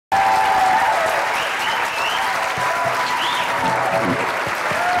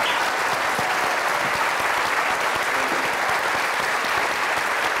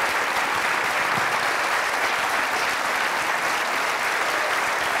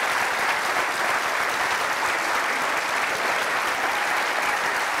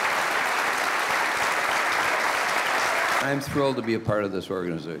I'm thrilled to be a part of this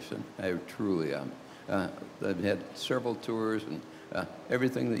organization. I truly am. I've had several tours and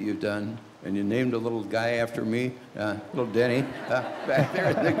everything that you've done, and you named a little guy after me, little Denny, back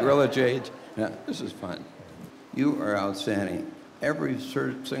there in the Gorilla Cage. This is fun. You are outstanding. Every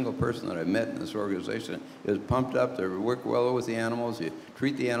single person that I've met in this organization is pumped up. They work well with the animals. You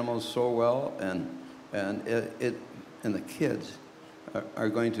treat the animals so well, and the kids are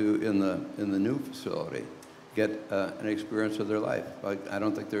going to in the new facility get an experience of their life. I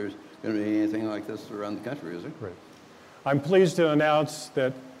don't think there's going to be anything like this around the country, is there? Great. I'm pleased to announce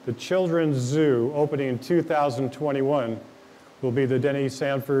that the Children's Zoo, opening in 2021, will be the Denny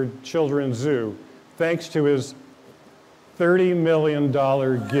Sanford Children's Zoo, thanks to his $30 million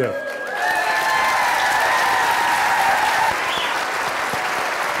gift.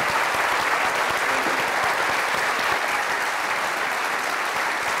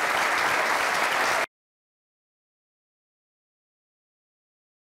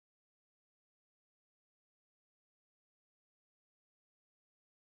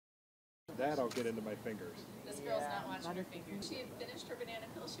 That I'll get into my fingers. This girl's not watching her fingers. She had finished her banana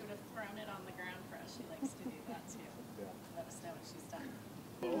peel, she would have thrown it on the ground for us. She likes to do that too. Yeah. Let us know when she's done.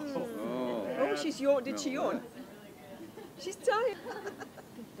 Oh, she's yawned. Did she yawn? Really good. She's tired.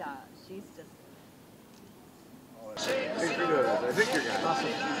 She's just. I think you're good. I think you're good. Awesome.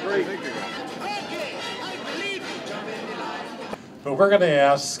 Great. I think you're good. But we're going to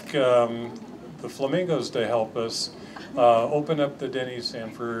ask the flamingos to help us open up the Denny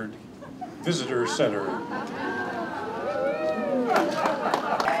Sanford Visitor Center.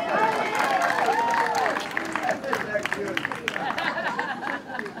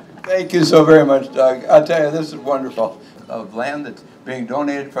 Thank you so very much, Doug. I'll tell you, this is wonderful. Of land that's being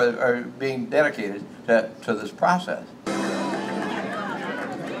donated for, or being dedicated to this process.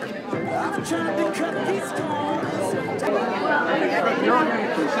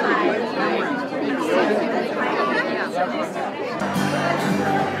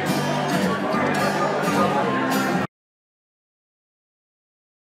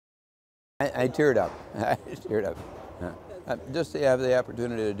 I teared up. I teared up. Just to have the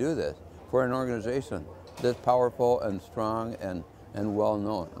opportunity to do this for an organization that's powerful and strong and well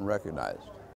known and recognized.